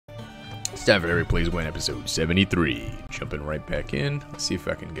It's time for Eric Plays Gwent episode 73. Jumping right back in. Let's see if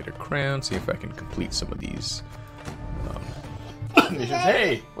I can get a crown. See if I can complete some of these missions.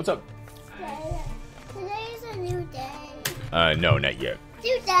 Hey, what's up? Today's a new day. No, not yet.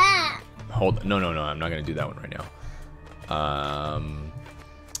 Do that. Hold. No. I'm not gonna do that one right now.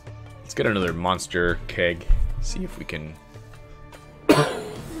 Let's get another monster keg. See if we can.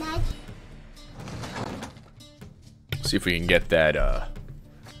 See if we can get that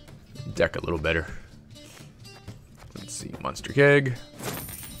deck a little better. Let's see, monster keg.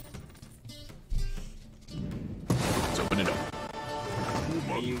 Let's open it up.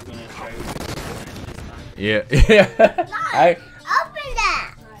 Are you gonna try Yeah. Open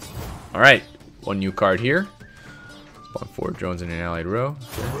that. All right. One new card here. Spawn 4 drones in an allied row.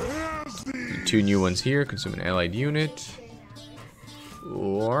 Two new ones here. Consume an allied unit.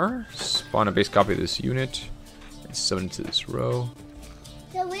 Or spawn a base copy of this unit and summon it to this row.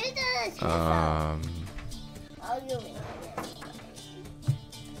 So where does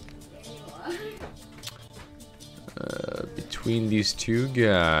between these two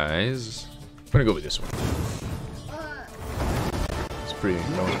guys, I'm gonna go with this one. It's pretty.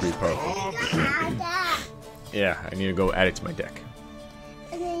 That one's pretty powerful. Yeah, I need to go add it to my deck.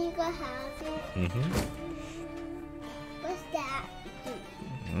 And then you go have it. What's that?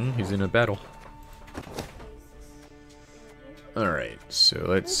 He's in a battle. All right, so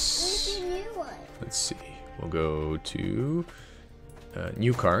let's Where's the new one? let's see. We'll go to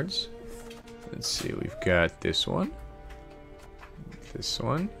new cards. Let's see. We've got this one. This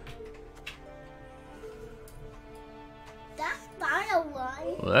one. That's not a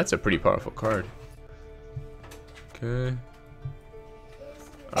one. Well, that's a pretty powerful card. Okay.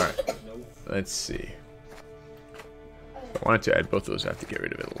 All right. Let's see. If I wanted to add both of those, I have to get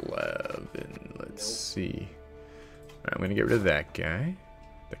rid of 11. Let's see. All right, I'm gonna get rid of that guy.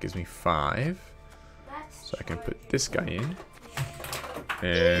 That gives me 5. So I can put this guy in.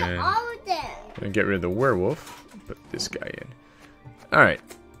 And All of them. I'm gonna get rid of the werewolf. Put this guy in. All right.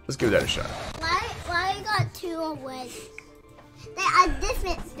 Let's give that a shot. Why you got two already? They are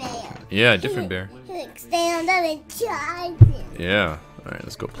different bears. Yeah, different bear. Stand up and try it. Yeah. All right,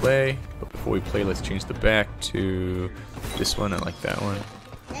 let's go play. But before we play, let's change the back to this one. I like that one.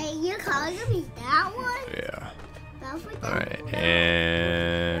 Hey, you're calling me that one? Yeah. That's what All right,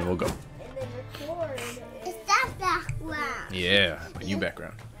 and we'll go. It's that background. Yeah, my new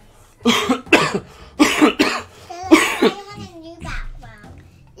background.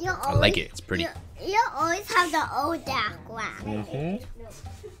 I like it. It's pretty. You always have the old background.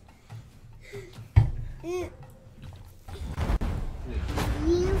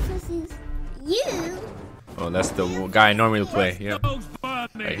 You versus you. Oh, that's the guy I normally play. Yeah. All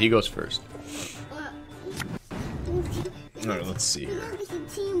right, he goes first. All right, let's see here. It's a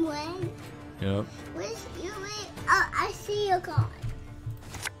team win. Yep. Where's your win? Oh, I see your card.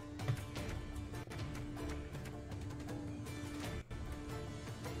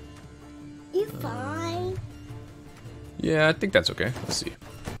 You fine? Yeah, I think that's okay. Let's see.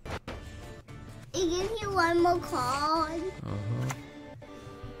 You give me one more card.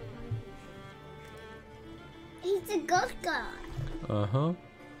 He's a good guy.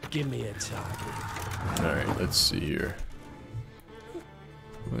 Give me a target. All right, let's see here.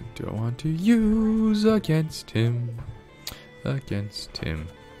 What do I want to use against him? Against him.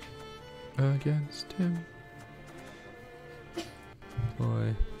 Against him.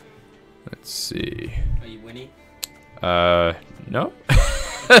 Boy. Let's see. Are you winning? No.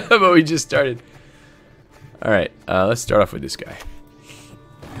 But we just started. All right, let's start off with this guy.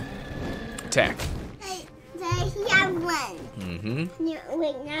 Attack. Hey, he has one.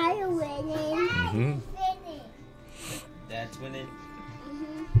 Wait, now you're winning. Dad's winning.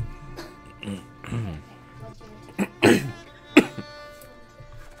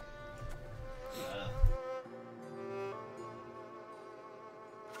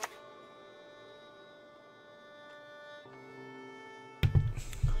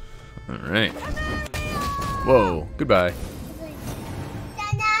 All right. Whoa. Goodbye.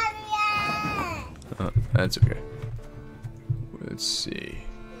 That's okay. Let's see.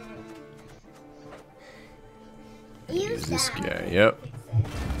 Is this guy? Yep.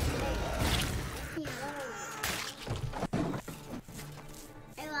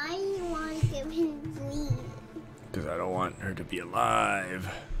 Why do you want to give him bleed? Because I don't want her to be alive.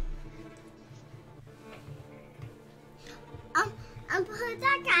 Put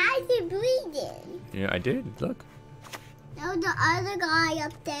that guy to bleeding. Yeah, I did. Look. No, the other guy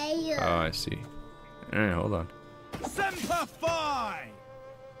up there. Oh, I see. All right, hold on. Semper Fi!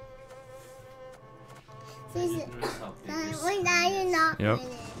 Wait, now you're not Yep.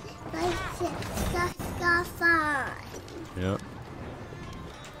 winning. Let's go find. Yep.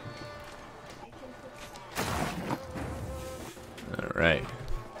 Alright.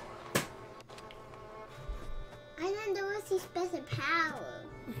 I don't know what's his special power.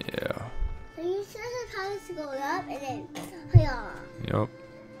 Yeah. So you special powers to go up and then yeah. Yep.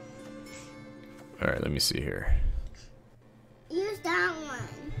 Alright, let me see here. Use that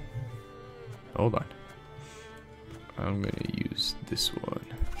one. Hold on. I'm gonna use this one.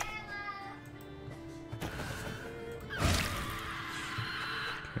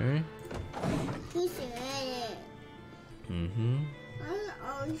 Okay. He's ready. Mm-hmm. Why are you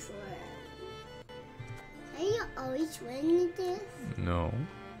always win? Are you always winning this? No.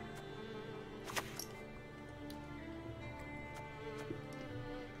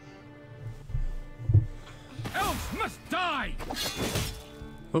 Elves must die!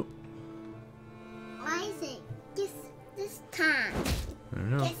 Oh, Why is it this time? I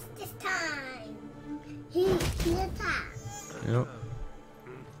don't know. This time. He attacks. Yep.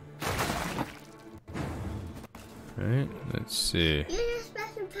 Alright, let's see. Use your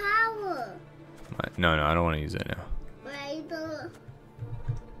special power. No, I don't want to use that now. Raise the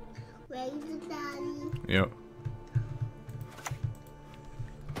daddy. Yep.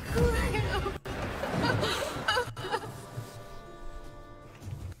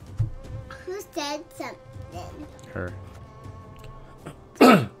 Who said something? Her.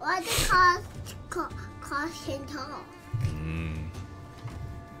 What the caution talk? Mm.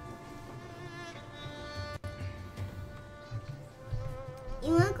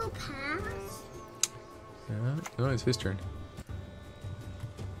 You wanna go past? Yeah. No, it's his turn.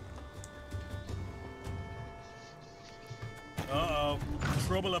 Uh-oh.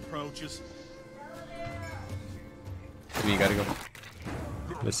 Trouble approaches. Maybe you gotta go.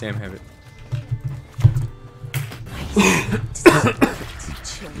 Let Sam have it.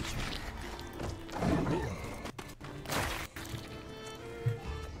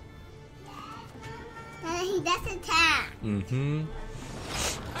 He does attack. Mm-hmm.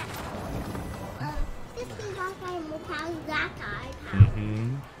 This is not my more power that guy.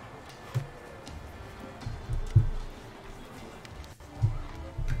 Mm-hmm.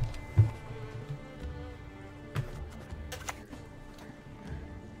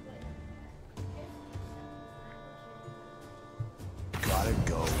 Gotta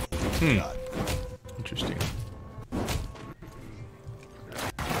go. Interesting.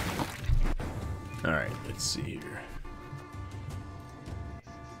 Alright, let's see here.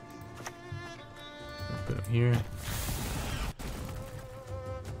 I'll put him here.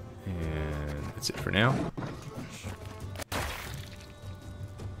 And that's it for now.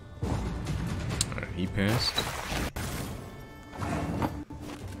 Alright, he passed.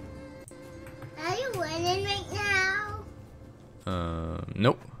 Are you winning right now?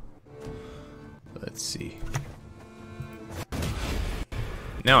 Nope. Let's see.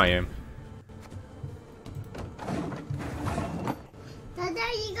 Now I am. Dada,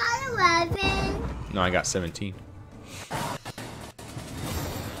 you got 11. No, I got 17.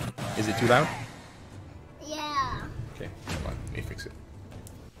 Is it too loud? Yeah. Okay, hold on. Let me fix it.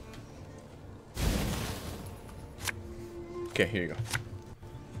 Okay, here you go.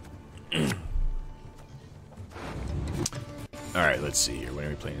 Alright, let's see here. When are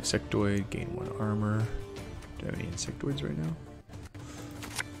we playing Insectoid? Gain 1 armor. Do I have any Insectoids right now?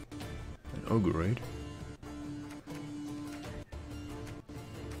 An Ogreoid.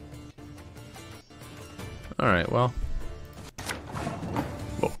 Alright, well.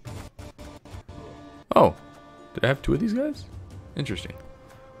 Whoa. Oh! Did I have 2 of these guys? Interesting.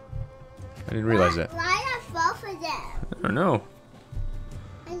 I didn't realize that. Why not both of them? I don't know.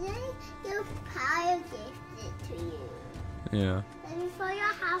 I think your power gave it to you. Yeah. And before you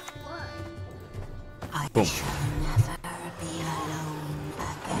have one. Boom. Never be alone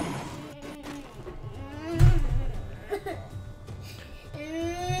again.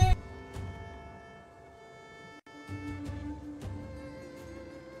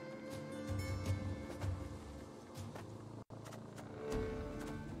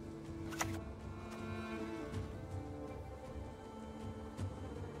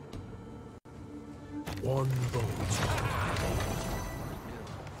 One bolt.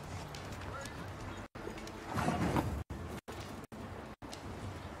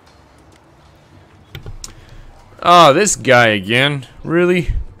 Oh, this guy again. Really?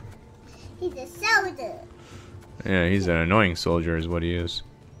 He's a soldier. Yeah, he's an annoying soldier is what he is.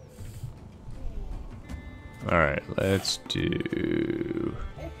 Alright, let's do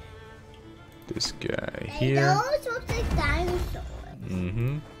this guy And here. those look like dinosaurs.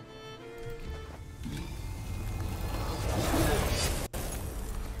 Mm-hmm.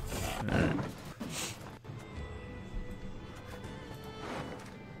 Alright.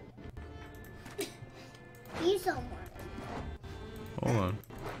 You someone. Hold on.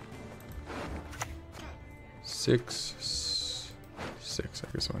 6. I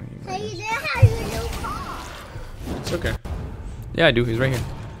guess I need So you minus. didn't have your new car. It's okay. Yeah, I do. He's right here.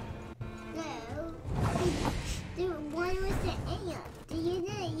 No. The one with the ant. You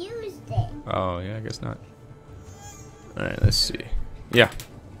didn't use it. Oh, yeah, I guess not. Alright, let's see. Yeah.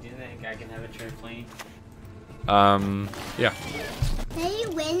 Do you think I can have a trampoline? Yeah. Can you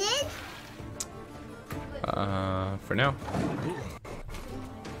win it? For now.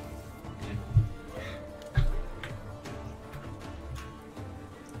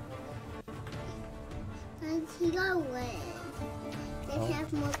 Because he got win. They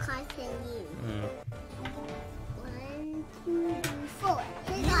have more cards than you. Yeah. 1, 2, 4.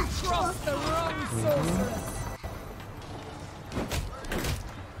 He got 4.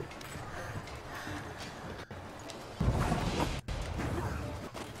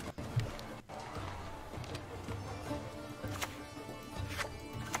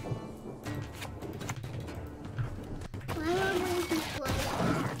 Why don't we just play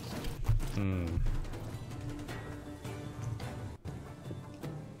that? Hmm.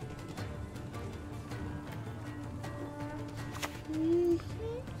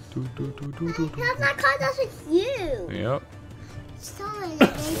 That's my card, that's with you. Yep. Sorry,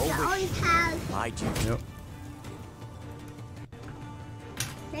 they always have. My turn. Yep.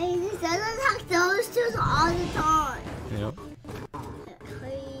 They just doesn't have those two all the time. Yep.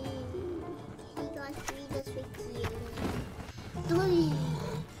 He got 3 just with you. 3.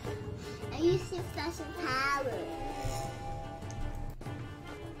 And you see special powers.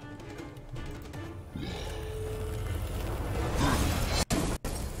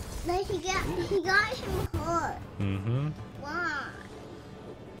 Like he got him hurt. Mm-hmm. Why?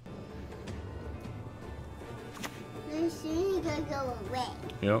 Then soon he gonna go away.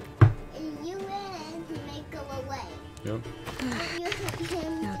 Yep. And you win, he may go away. Yep. And you hit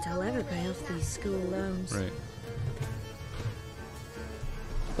him. Now tell everybody else these school loans. Right.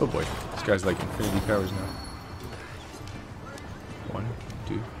 Oh boy. This guy's like infinity powers now. 1,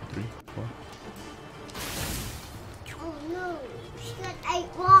 2, 3, 4. Oh no, she got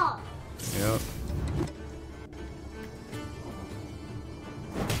 8 balls. Yep.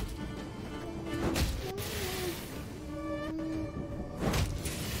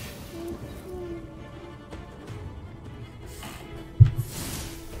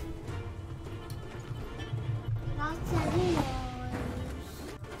 Got 7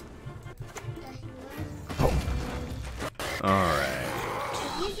 balls. Alright.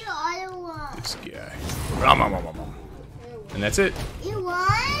 Use your other one. This guy. And that's it. You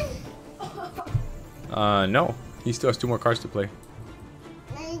won? No. He still has 2 more cards to play.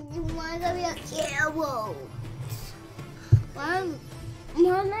 And you want to be a hero. One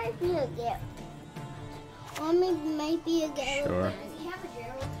might be a gift. One might be a gift. Sure.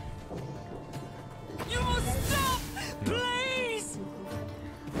 You must stop! Please!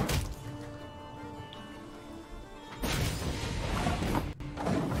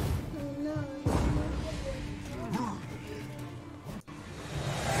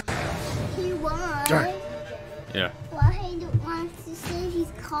 He won. Darn. Yeah. Well, he wants to save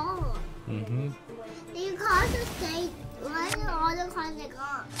his card. Mm-hmm. The cards are saved. Why are all the cards are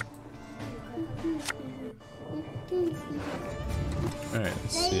gone? Alright,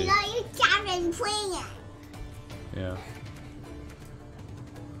 let's They see. let you Karen playing it. Yeah.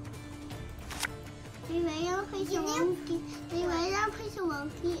 They ready to play some monkey. They ready to play some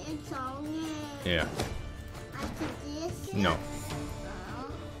monkey and song it. Yeah. After this. No.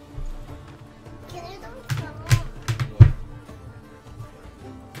 Can I don't stop?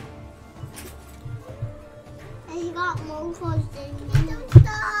 And he got more cards than me. Don't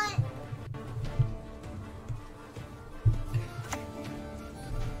stop.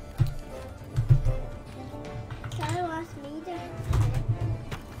 Can watch me do?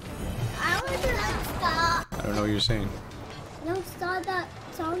 I want to stop. I don't know what you're saying. Don't start that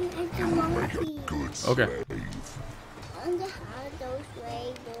song at the monkey. Okay. On the how those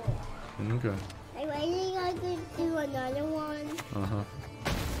way go. Okay. I really got to do another one. Uh-huh.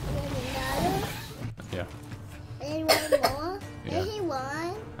 And then another. Yeah. And then one more. Yeah. Then he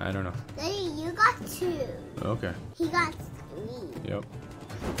won. I don't know. Then you got 2. Okay. He got 3. Yep.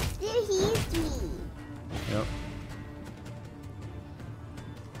 Then he's 3. Yep.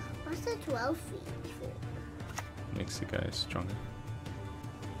 What's the 12 feet for? Makes the guy stronger.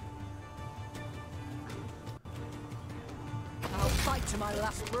 I'll fight to my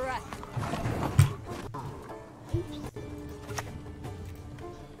last breath.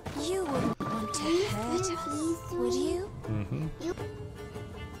 You wouldn't want to hurt us, would you? Mm-hmm.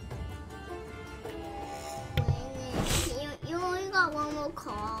 You only got one more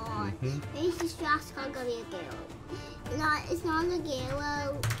card. Maybe this last card gonna be a Gale. It's not a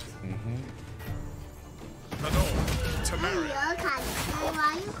Gale. Mm-hmm. Hello, Tamara.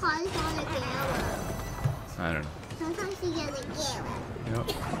 Why you call it not a Gale? I don't know. Sometimes you get a Gale. Yep.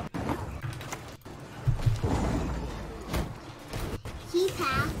 He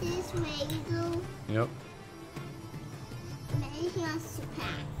passes Rachel. Yep. Maybe he wants to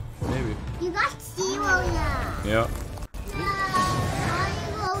pass. Maybe. You got 0 now. Yep. No, why you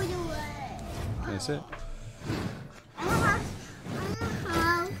go away? That's it. I don't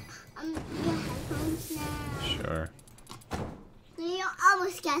have your headphones now. Sure. You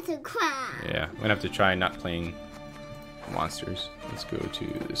almost got to cry. Yeah, I'm gonna have to try not playing monsters. Let's go to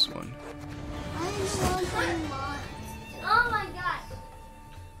this one. I don't want to play monsters. Oh my god.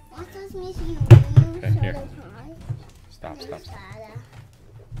 Monsters means you lose Okay, here. all the time. Stop. This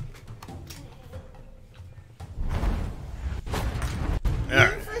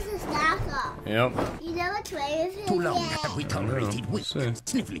was a stack up. Yep. You never play with him Too long yet. have we I tolerated know. weak, See.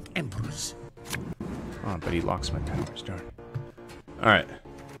 sniveling emperors. Oh, but he locks my powers, darn. Alright.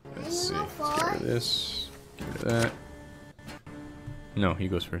 Let's see. You go Let's get rid of first. this. Get rid of that. No, he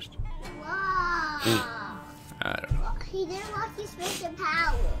goes first. Wow. I don't know. He didn't want his special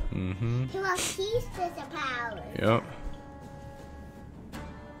power. Mm-hmm. He wants his special power. Yep.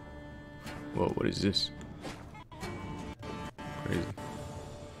 Whoa, what is this? Crazy.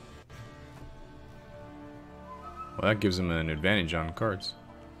 Well, that gives him an advantage on cards.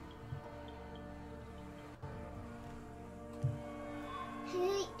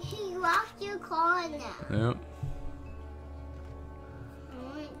 He locked your car now. Yep.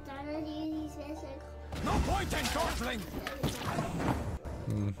 No point in dawdling.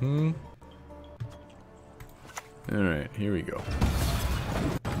 Mm-hmm. Alright, here we go.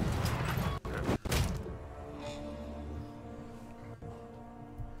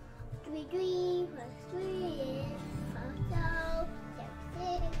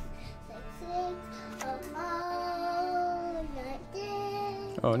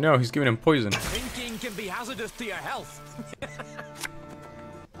 Oh no, he's giving him poison. Thinking can be hazardous to your health.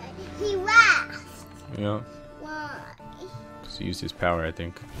 He laughed. Yeah. Why? Just used his power, I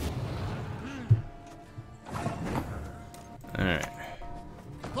think. Alright.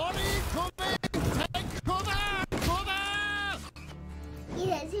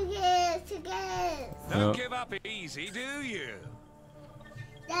 Yeah, together. Don't Yep. give up easy, do you?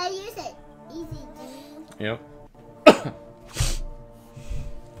 Dad, you said easy, dude. Yep.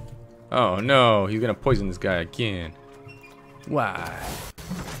 Oh no, he's gonna poison this guy again. Why?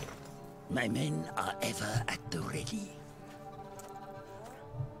 My men are ever at the ready.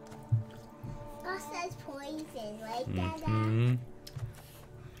 Boss says poison, right, Dada? Mm-hmm.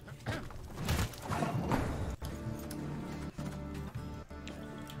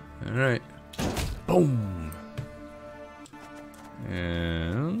 Alright. Boom!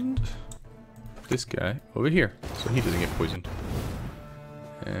 And this guy over here, so he doesn't get poisoned.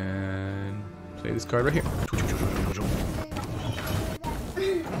 And play this card right here.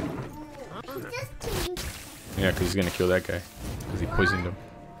 Yeah, because he's gonna kill that guy. Because he poisoned him.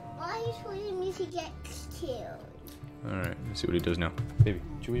 Why are you poisoning me to get killed? Alright, let's see what he does now. Baby,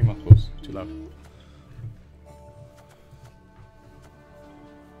 chew your mouth closed. It's too loud.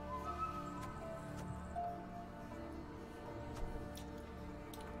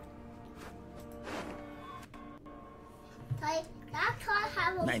 Like, that card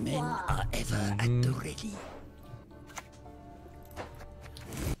have a My men flaw. are ever at the ready.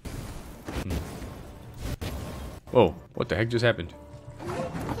 Whoa, what the heck just happened? He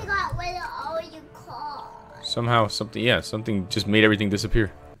got rid of all your cards. Somehow something, yeah, something just made everything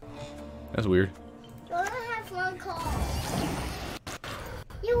disappear. That's weird. You only have one card.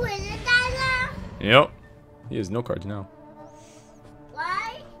 You win it, Dada? Yep. He has no cards now.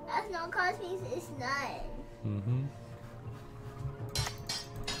 Why? That's no cards means it's none. Mm-hmm.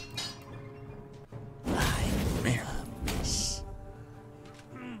 I never miss.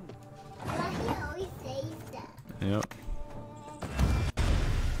 Why he always says that? Yep.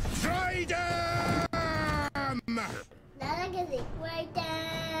 Freedom! Dada gets it right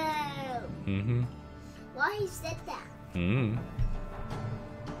down. Mm-hmm. Why he said that? Mm-hmm.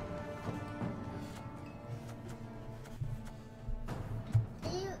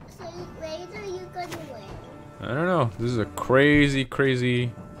 So later you're gonna win. I don't know. This is a crazy,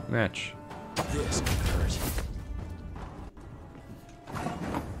 crazy match. This hurt.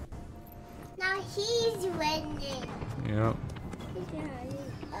 Now he's winning. Yep. He's behind you.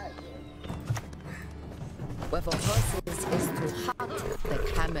 Oh, Where for horses is too hot, the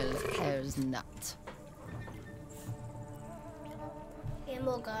camel cares not.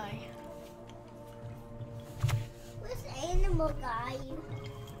 Animal guy. Where's the animal guy?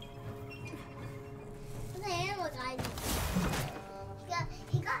 Where's the animal guy?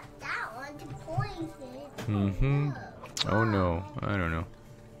 He got that one to poison. Mm-hmm. Oh no, I don't know.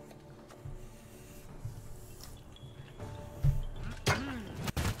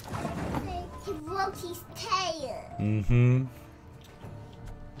 He broke his tail. Mm-hmm.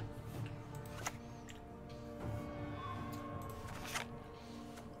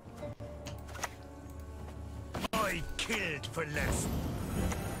 I killed for less.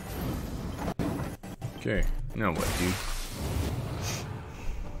 Okay, now what, dude?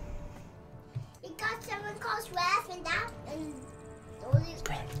 He got someone called Raph and that and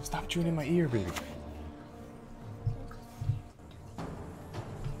Stop chewing in my ear, baby.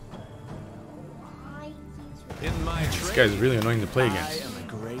 In my This guy's really annoying to play I against. am a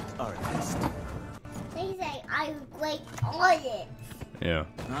great artist. They say I'm great on it. Yeah.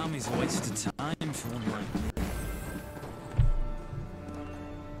 Army's a waste of time for one like me.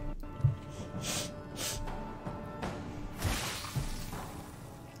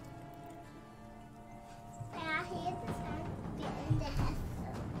 And I hear the sound getting the head.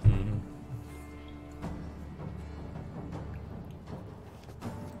 Mm-hmm.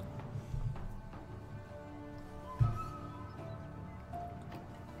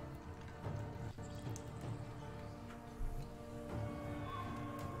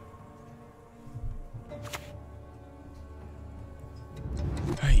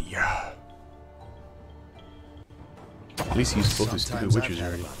 Hey-ya. At least he's both his stupid Sometimes I've witches had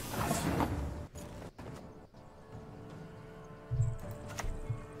already. about enough.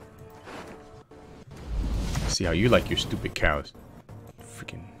 See how you like your stupid cows.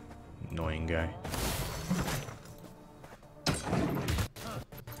 Freaking annoying guy. But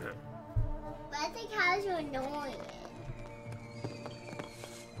I think cows are annoying.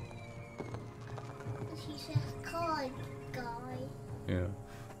 He says, "Call guy." Yeah.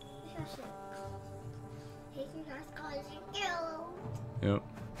 He says, "Call you." Yep.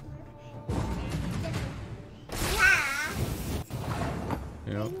 Yeah.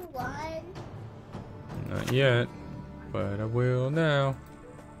 Yep. You won. Not yet, but I will now.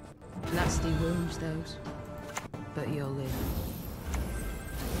 Nasty wounds, those. But you'll live.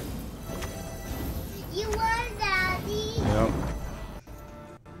 You won, Daddy. Yep.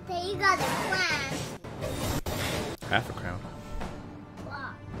 Then you got a crown. Half a crown.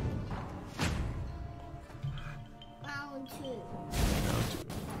 Wow. Round two.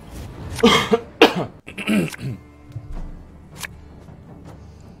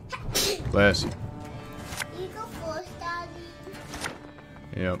 Bless you. You go first, Daddy.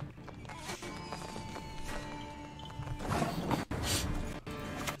 Yep.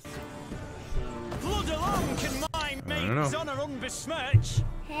 Blood alone can mine I don't know. make honor unbesmirch.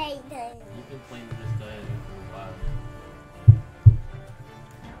 Hey, then. You've been playing with this guy for a while.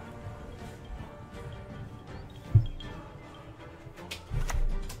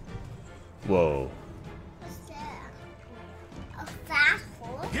 Whoa. What's that? A fast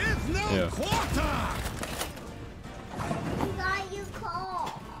horse? Give no Yeah. quarter. You got your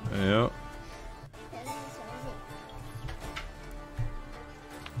call. Yep.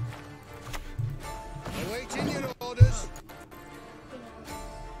 Awaiting your orders.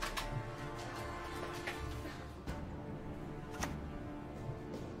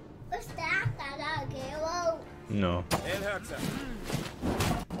 What's that? That Garo? No. El Herzer.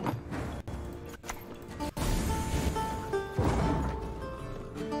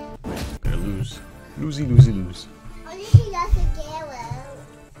 Gonna lose. Losey, losey, lose. Only he does a Garo.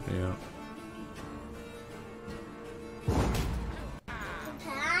 Yeah.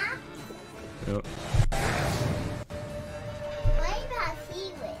 Papa? Yep. Why not see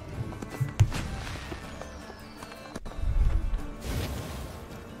it?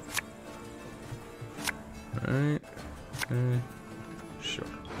 Alright. Sure.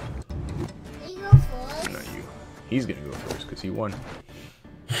 You go first. Not you. He's gonna go first because he won.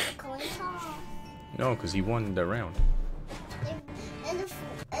 Coin toss. No, because he won the round.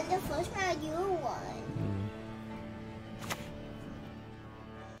 And the first round you won.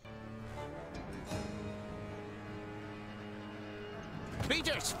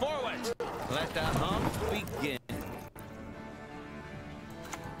 Beaters, forward! Let the hunt begin.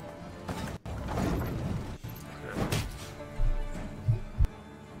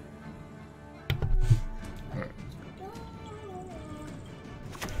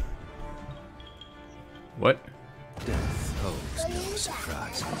 What? Death holds no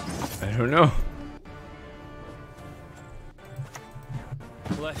surprises. I don't know.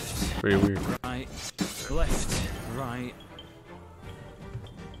 Left, Pretty weird. right, left, right.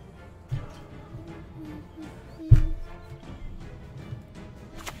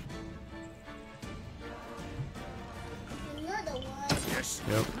 Another one. Yes.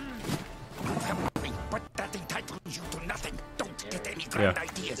 Yep. But that entitles you to nothing. Don't get any Yeah. grand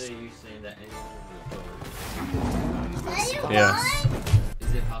ideas. So you're saying that anyone Is that your Yeah. one?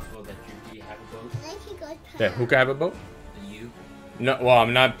 is it possible that you have a boat? Then she goes Yeah, who can have a boat? And you? No, well,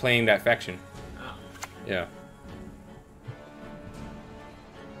 I'm not playing that faction. Oh. Yeah.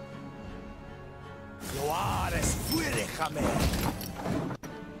 You are as fuere, Hammer.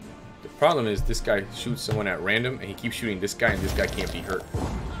 The problem is this guy shoots someone at random, and he keeps shooting this guy, and this guy can't be hurt.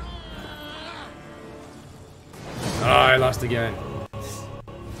 Ah, I lost again.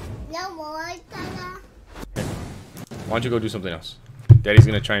 No more, Tata. Why don't you go do something else? Daddy's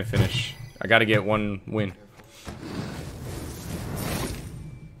gonna try and finish. I gotta get one win.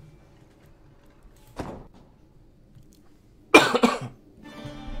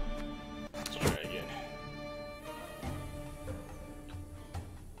 Let's try again.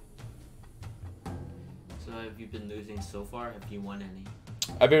 So have you been losing so far? Have you won any?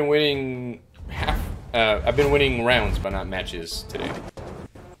 I've been winning I've been winning rounds, but not matches today.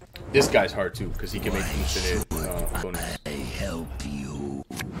 This guy's hard too, because he can make infinite bonus. I help you.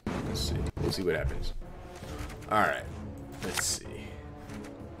 Let's see. We'll see what happens. Alright. Let's see.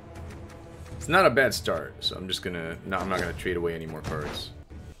 It's not a bad start, so I'm just gonna... No, I'm not gonna trade away any more cards.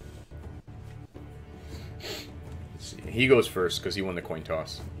 Let's see. He goes first, because he won the coin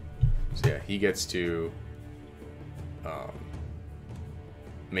toss. So yeah, he gets to...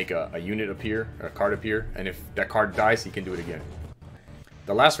 make a unit appear, or a card appear, and if that card dies, he can do it again.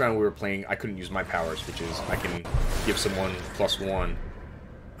 The last round we were playing, I couldn't use my powers, which is I can give someone +1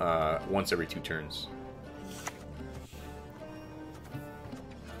 once every 2 turns.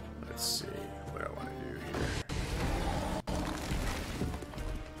 Let's see what I want to do here.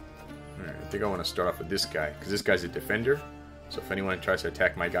 Alright, I think I want to start off with this guy, because this guy's a defender. So if anyone tries to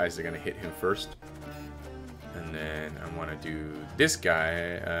attack my guys, they're going to hit him first. And then I want to do this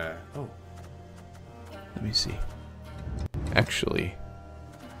guy. Oh. Let me see. Actually,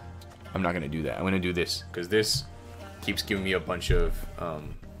 I'm not going to do that. I'm going to do this, because this keeps giving me a bunch of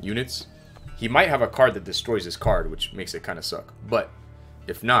units. He might have a card that destroys his card, which makes it kind of suck. But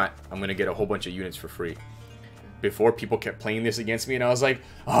if not, I'm going to get a whole bunch of units for free. Before, people kept playing this against me, and I was like,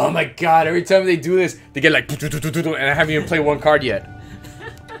 oh my god, every time they do this, they get like, and I haven't even played one card yet.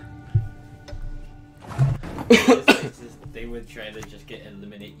 They would try to just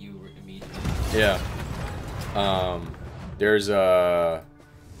eliminate you immediately. Yeah. There's dwarves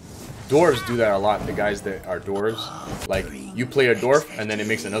do that a lot. The guys that are dwarves, like you play a dwarf and then it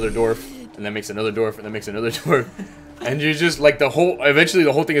makes another dwarf and then makes another dwarf and then makes another dwarf, and you're just like eventually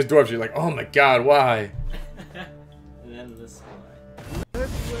the whole thing is dwarves. You're like, oh my god, why? And then this one.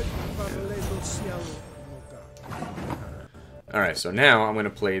 All right, so now I'm gonna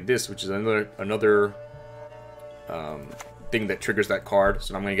play this, which is another thing that triggers that card.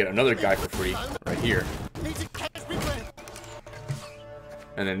 So I'm gonna get another guy for free right here.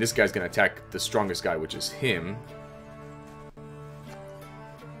 And then this guy's gonna attack the strongest guy, which is him.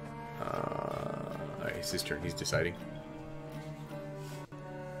 It's his turn. He's deciding.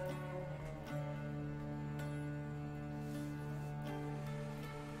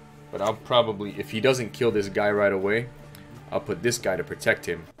 But I'll probably, if he doesn't kill this guy right away, I'll put this guy to protect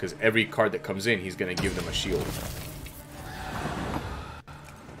him, because every card that comes in, he's gonna give them a shield.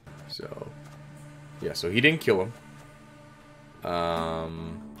 So, yeah. So he didn't kill him.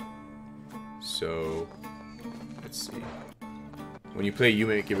 So, let's see. When you play, you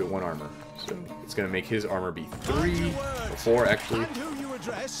may give it 1 armor. So it's gonna make his armor be 3 or 4 actually.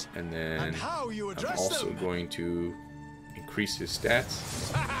 And then I'm also going to increase his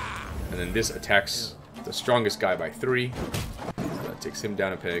stats. And then this attacks the strongest guy by 3. So that takes him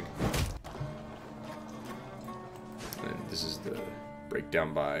down a peg. And this is the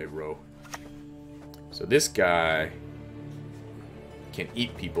breakdown by row. So this guy can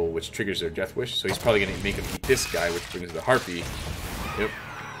eat people, which triggers their death wish. So he's probably going to make him eat this guy, which brings the harpy. Yep.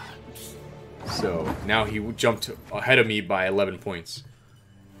 So now he jumped ahead of me by 11 points.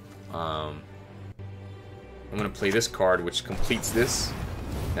 I'm going to play this card, which completes this.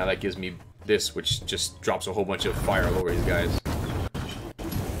 Now that gives me this, which just drops a whole bunch of fire all over these guys.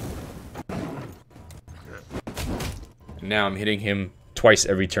 And now I'm hitting him twice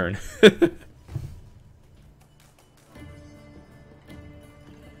every turn.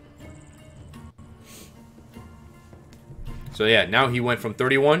 So yeah, now he went from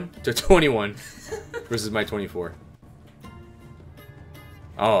 31 to 21 versus my 24.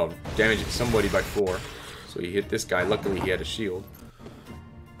 Oh, damaged somebody by 4. So he hit this guy. Luckily, he had a shield.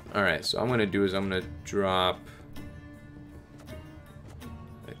 Alright, so what I'm going to do is I'm going to drop...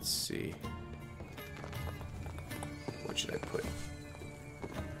 Let's see. What should I put? I'm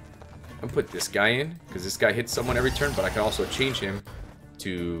going to put this guy in, because this guy hits someone every turn, but I can also change him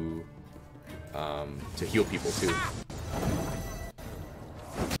to heal people too.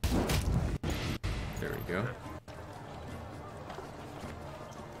 There we go.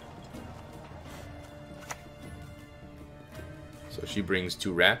 So she brings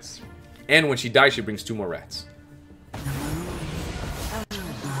 2 rats. And when she dies, she brings 2 more rats.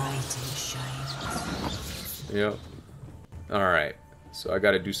 Yep. Alright. So I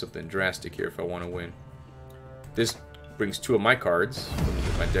gotta do something drastic here if I want to win. This brings 2 of my cards. Let me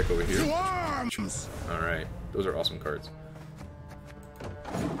get my deck over here. Alright. Those are awesome cards.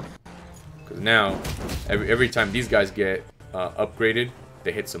 Because now, every time these guys get upgraded,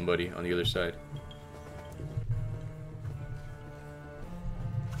 they hit somebody on the other side.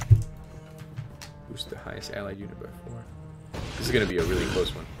 Boost the highest allied unit by 4. This is going to be a really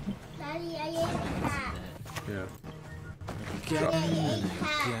close one. Daddy, I ate that. Yeah. Again and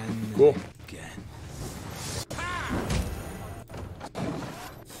again. Cool. Again.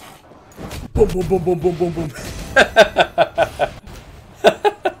 Boom, boom, boom, boom, boom, boom, boom.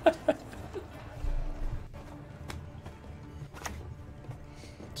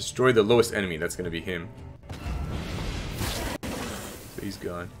 Destroy the lowest enemy. That's going to be him. So he's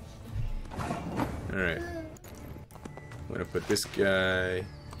gone. Alright. I'm going to put this guy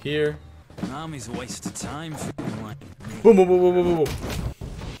here. An army's a waste of time. Boom, boom, boom, boom, boom, boom, boom.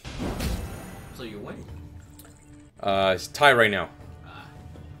 So you're winning. It's tie right now.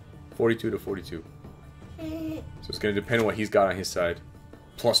 42 to 42. So it's going to depend on what he's got on his side.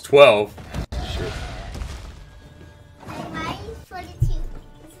 Plus 12. Shit. Mine is 42.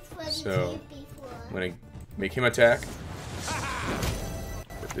 This is 42 So, before. I'm going to make him attack.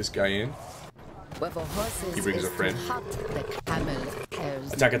 Put this guy in. He brings a friend.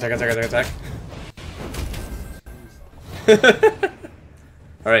 Attack, attack, attack, attack, attack.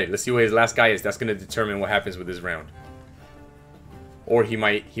 Alright, let's see what his last guy is. That's going to determine what happens with this round. Or he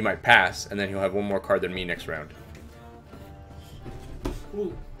might pass, and then he'll have 1 more card than me next round.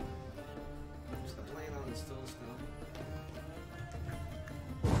 Ooh. Stop playing on the still.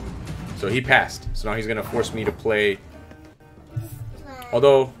 So he passed. So now he's going to force me to play.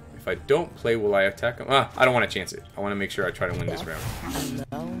 Although, if I don't play, will I attack him? I don't want to chance it. I want to make sure I try to win this round.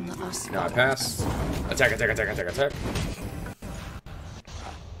 Now I pass. Attack, attack, attack, attack, attack.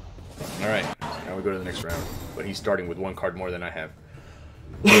 Alright, so now we go to the next round. But he's starting with 1 card more than I have.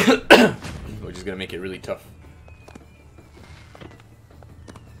 Which is going to make it really tough.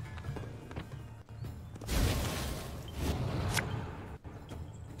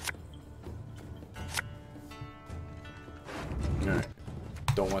 Alright.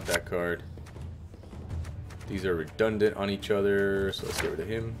 Don't want that card. These are redundant on each other, so let's get rid of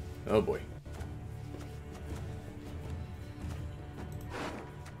him. Oh boy.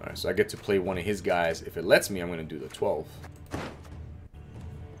 Alright, so I get to play one of his guys. If it lets me, I'm going to do the 12.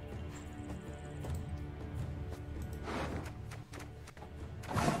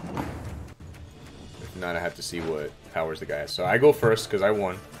 If not, I have to see what powers the guy has. So I go first because I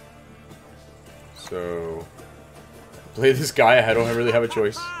won. So play this guy. I don't really have a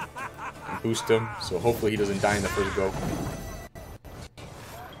choice. And boost him, so hopefully he doesn't die in the first go.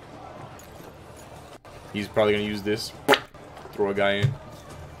 He's probably going to use this. Throw a guy in.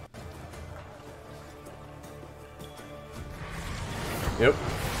 Yep.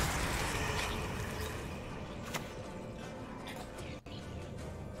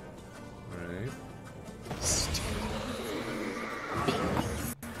 Alright.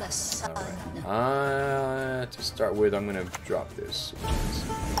 The sun. To start with, I'm gonna drop this.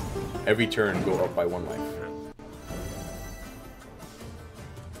 Every turn, go up by 1 life.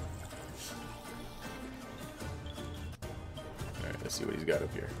 Alright, let's see what he's got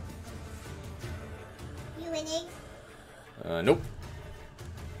up here. You winning? Nope.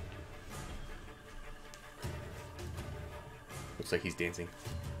 Looks like he's dancing.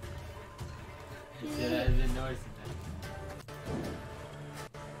 Yeah, I didn't notice that.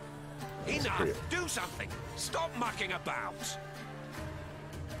 Enough! Do something! Stop mucking about!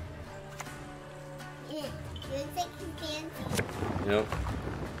 Yeah. You think he's dancing? Yep.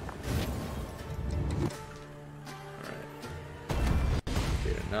 Alright.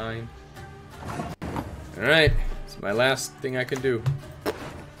 Okay, to 9. Alright. It's my last thing I can do. Alright,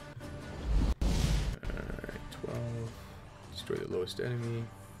 12. Destroy the lowest enemy.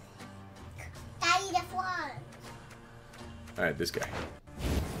 Daddy, the fly. Alright, this guy.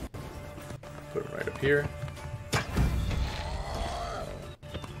 Put him right up here.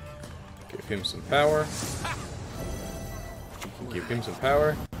 Give him some power. You can give him some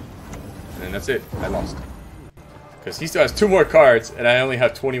power. And then that's it. I lost. Because he still has 2 more cards, and I only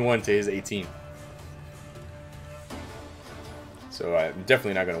have 21 to his 18. So I'm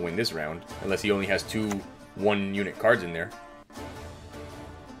definitely not going to win this round. Unless he only has 2 1-unit cards in there.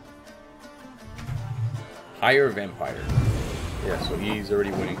 Higher Vampire. Yeah, so he's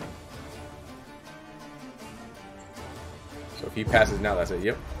already winning. So if he passes now, that's it.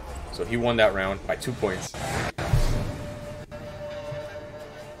 Yep. So he won that round by 2 points. Let's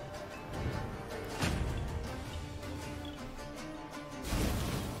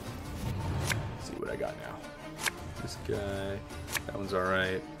see what I got now. This guy. That one's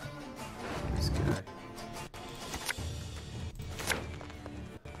alright. This guy.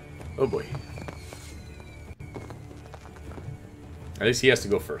 Oh boy. At least he has to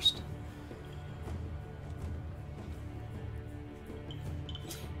go first.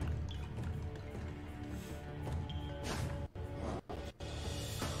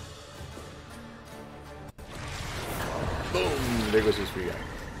 Boom! There goes his free guy.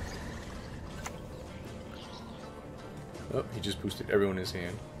 Oh, he just boosted everyone in his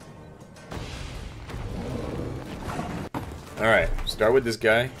hand. Alright, start with this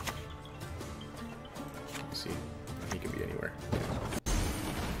guy. Let's see. He can be anywhere.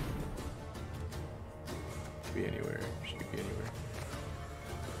 Be anywhere. She could be anywhere.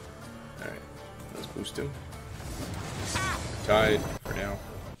 Alright. Let's boost him. Tied for now.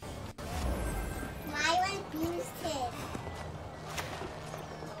 My one boosted.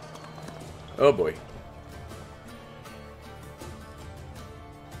 Oh boy.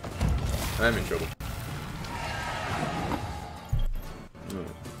 I'm in trouble. I'm gonna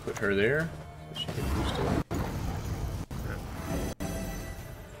put her there so she can boost it.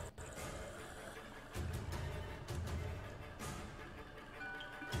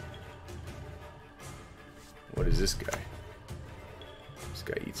 What is this guy? This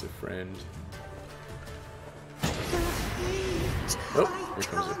guy eats a friend. Oh, here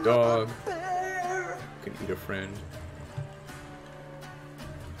comes a dog. Can eat a friend.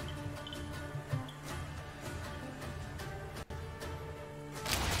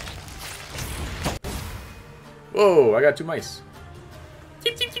 Whoa, I got 2 mice.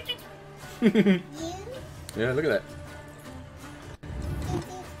 Yeah, look at that.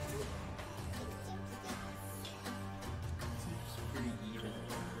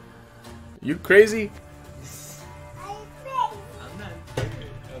 You crazy?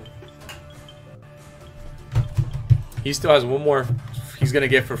 He still has 1 more. He's gonna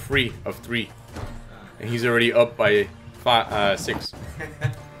get for free of 3, and he's already up by 6.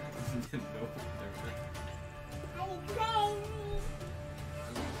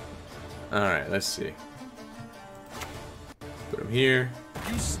 All right, let's see. Put him here.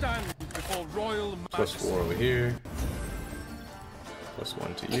 You stand before royal Plus 4 over here. Plus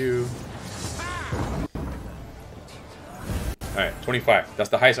 1 to you. Alright, 25. That's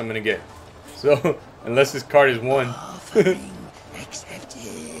the highest I'm gonna get. So, unless this card is 1.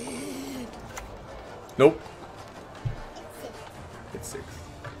 Nope. It's 6.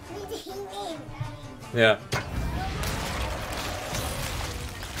 Yeah.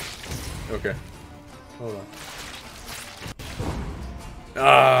 Okay. Hold on.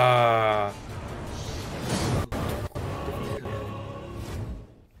 Ah.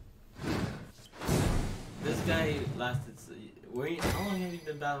 This guy lasted. How long have you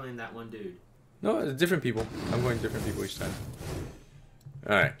been battling that one dude? No, it's different people. I'm going different people each time.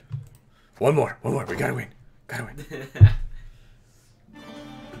 All right. One more. We gotta win. Gotta win.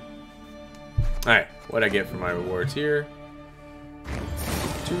 All right. What I get for my rewards here?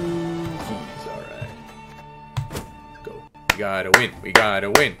 2 keys. All right. Let's go. We gotta win. We gotta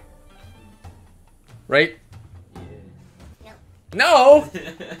win. Right? Yeah. No.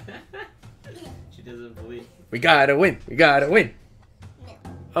 She doesn't believe. We gotta win. We gotta win. No.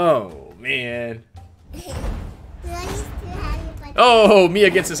 Oh man. Oh, me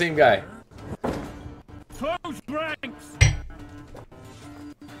against the same guy. Close ranks.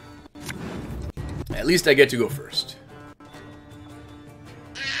 At least I get to go first.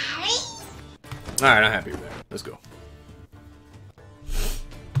 Alright, I'm happy with that. Let's go.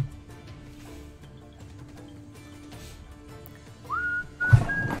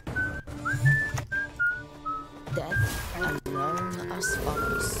 Death and learn as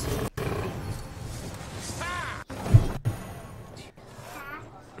follows.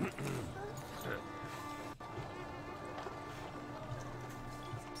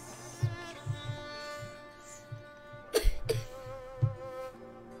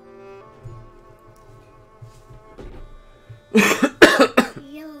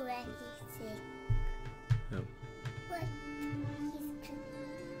 You're already sick. No. What?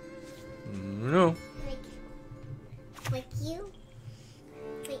 No. Like you?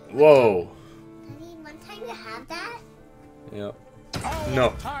 Wait, Whoa. Daddy, one time you have that? Yep.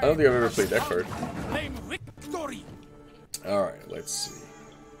 No, I don't think I've ever played that card. Claim victory. Alright, let's see.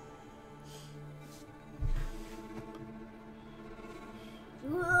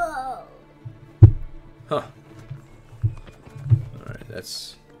 Whoa. Huh. Alright,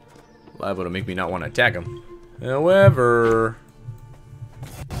 that's liable to make me not want to attack him. However,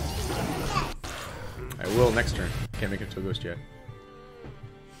 I will next turn. Can't make it to a ghost yet.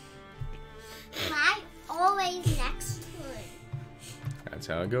 Why always next turn? That's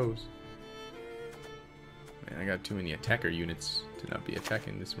how it goes. Man, I got too many attacker units to not be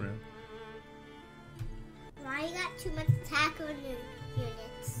attacking this round. Why you got too much attack on your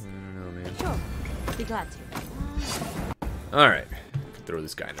units? I don't know, man. Sure. Be glad to. Alright. Throw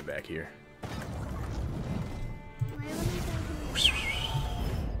this guy in the back here. Why would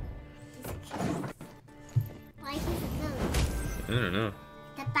Why is he a ghost? I don't know.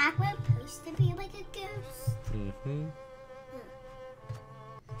 The back was supposed to be like a ghost. Mm-hmm.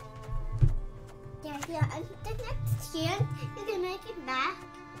 Yeah, the next year you can make it back.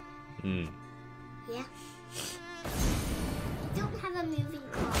 Mm. Yeah. You don't have a moving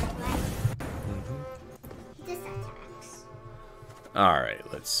car, right? Mm-hmm. He just attacks. Alright,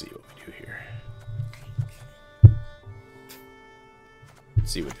 let's see what we do here.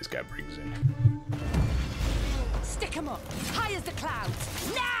 Let's see what this guy brings in. Stick 'em up. High as the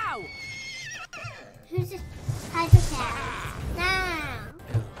clouds. Now! Who's this hypercat? Now!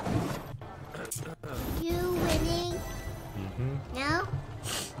 You winning? Mm-hmm. No?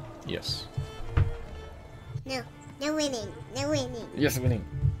 Yes. No. No winning. No winning. Yes, winning.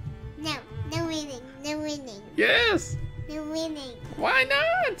 No. No winning. No winning. Yes! No winning. Why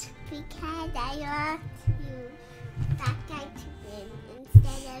not? Because I want you, that guy to win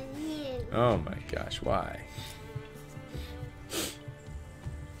instead of you. Oh my gosh, why?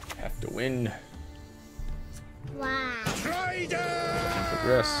 Have to win. Why? And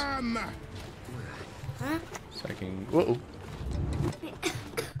progress. Huh? So I can. Whoa.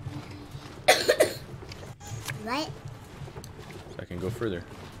 What? So I can go further.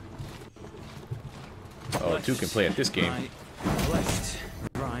 Oh, two can play at this game. Right, left,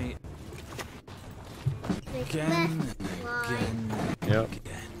 right, again, Why? again, Yep.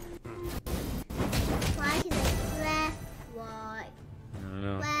 again. Why can I left, right, I don't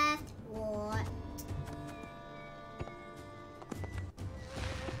know. left, right?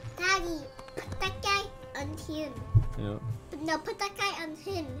 Daddy, put that guy on him. Yep. No, put that guy on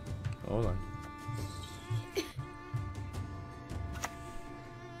him. Hold on.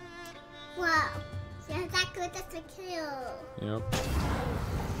 Wow. You're that good at the kill. Yep.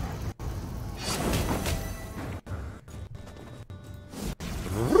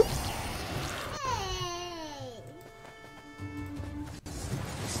 Hey!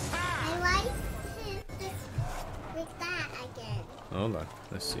 I like this with that again. Hold on.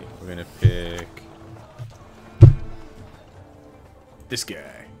 Let's see. We're gonna pick this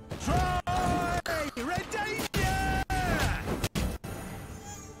guy. Red danger.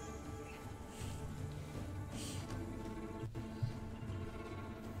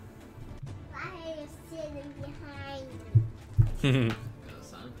 Why are you sitting behind? Got a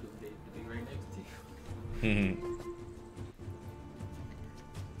soundproof date to be right next to you.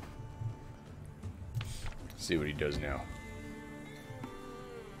 See what he does now.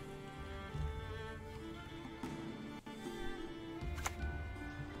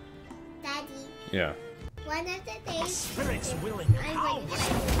 Daddy, Yeah. one of the days Spirit's willing. I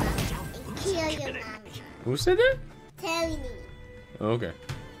went and kill your mama. Who said that? Tell me. Oh, okay.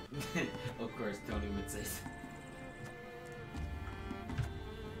 Of course, Tony would say so.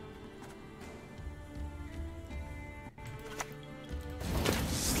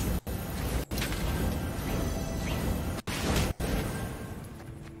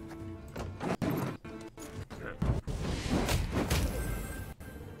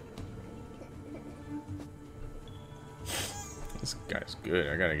 This guy's good.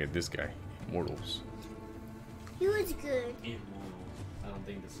 I gotta get this guy. Mortals. He was good. Immoral. I don't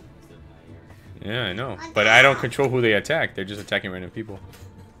think this is the higher. Yeah, I know. But I don't control who they attack. They're just attacking random people.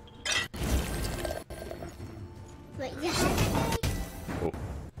 But you have to Oh.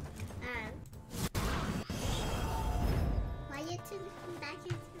 why you turn back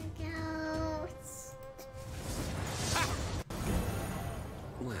into the ghost?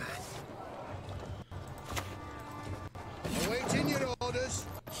 Awaiting your orders.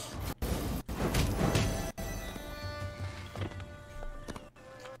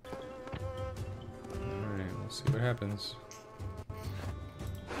 happens.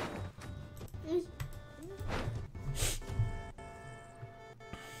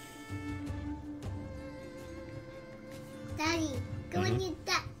 Daddy, go on your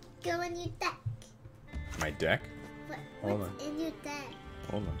deck. Go on your deck. My deck? Hold What's in your deck?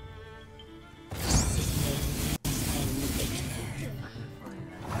 Hold on.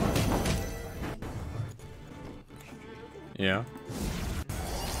 Yeah.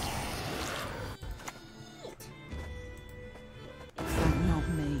 Thank not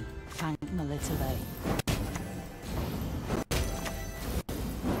me. Thank my little babe.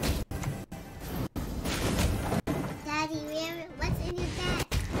 Daddy, what's in your deck?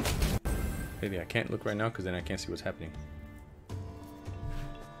 Baby, I can't look right now because then I can't see what's happening.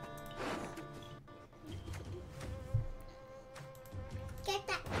 Get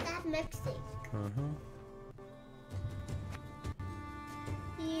that mixing. Uh-huh.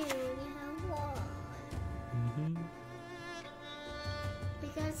 You have one. Mm-hmm.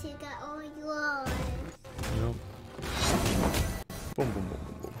 Because you got all yours. Nope. Boom, boom, boom,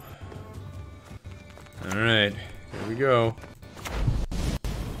 boom, boom. Alright, here we go.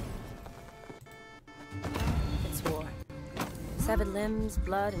 It's war. Severed limbs,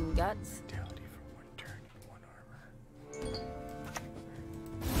 blood, and guts. Fatality for one turn and one armor.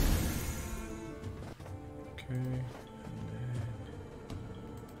 Okay, and then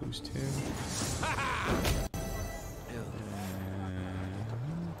boost him.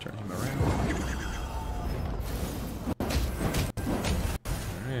 And turn him around.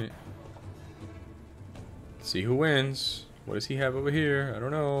 Alright. See who wins. What does he have over here? I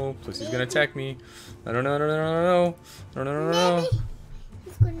don't know. Plus he's gonna attack me. I don't know. I don't know. I don't know. I don't know. Maybe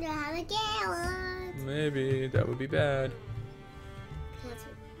he's going to have a gallon. Maybe that would be bad. That's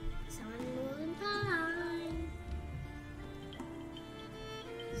someone more than time.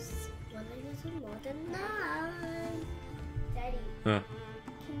 One is more than nine. Daddy, Huh.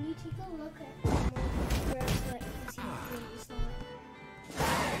 can you take a look at where it's like you see the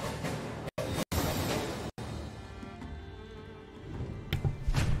slide?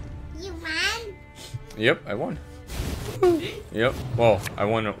 You won? Yep, I won. Yep. Well, I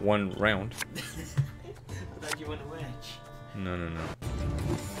won one round. I thought you won a wedge. No, no, no.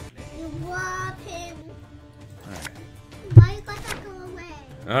 You whoop him. Alright. Why you got that go away?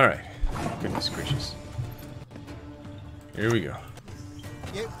 Alright. Goodness gracious. Here we go.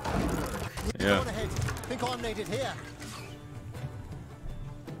 You. Yeah. Go on ahead. Think I'm needed here.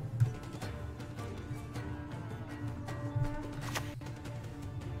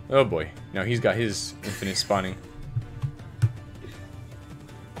 Oh boy. Now he's got his infinite spawning.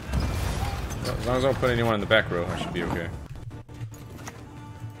 Well, as long as I don't put anyone in the back row, I should be okay.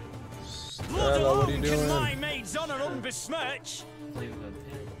 Stella, what are you doing? My maid's honor unbesmirch. Play with the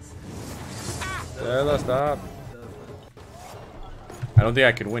pins. Stella, stop. I don't think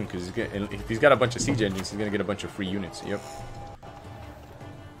I can win because if he's got a bunch of siege engines, he's gonna get a bunch of free units. Yep.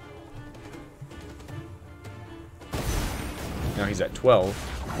 Now he's at 12,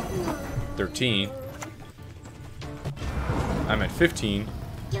 13. I'm at 15.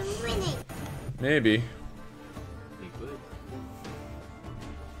 You're winning. Maybe. Be good.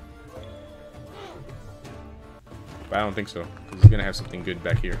 But I don't think so. Because he's gonna have something good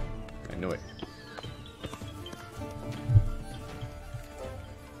back here. I know it.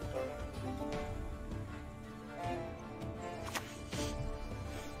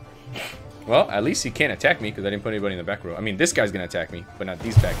 Well, at least he can't attack me because I didn't put anybody in the back row. I mean, this guy's gonna attack me, but not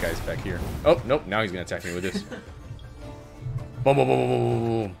these bad guys back here. Oh, nope, now he's gonna attack me with this. Boom, boom, boom, boom, boom,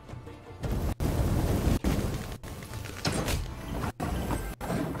 boom, boom.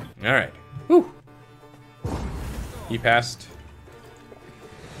 Alright. Whew. He passed.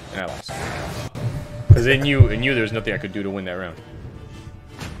 And I lost. Because it knew there was nothing I could do to win that round.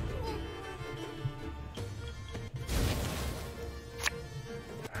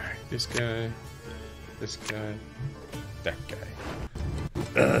 This guy, that guy.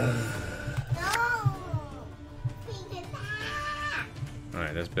 No.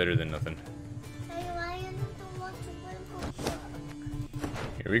 Alright, that's better than nothing. Hey, why don't want to win?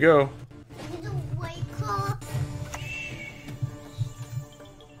 Here we go. You don't wake up.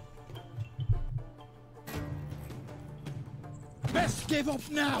 Best give up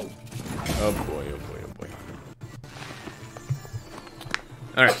now. Oh boy, oh boy, oh boy.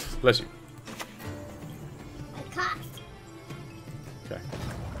 Alright, bless you. I coughed. Okay.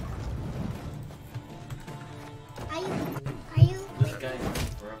 Are you? This guy is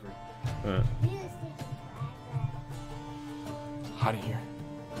forever. Out of here.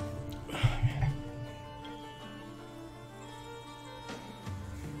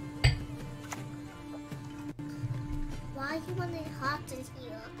 boxes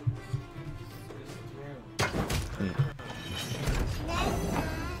here.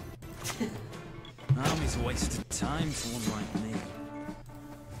 Army's a waste of time for one like me.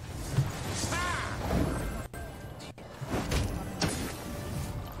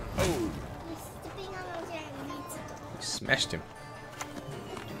 Smashed him.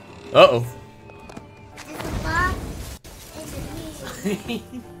 Uh-oh. It's a box. It's a piece.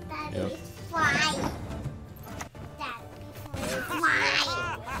 That Yep. is fly. That is fly.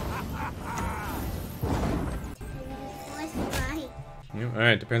 All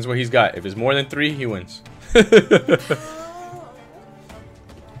right, depends what he's got. If it's more than 3, he wins.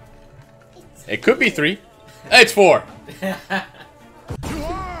 It could be 3. It's 4.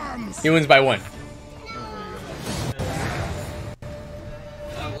 He wins by 1.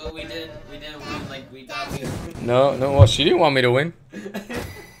 Well, we didn't win like we thought we would. No, well, she didn't want me to win.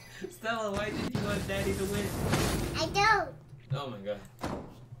 Stella, why did you want Daddy to win? I don't. Oh my god.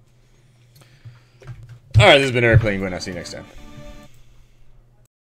 All right, this has been Eric playing Gwent. I'll see you next time.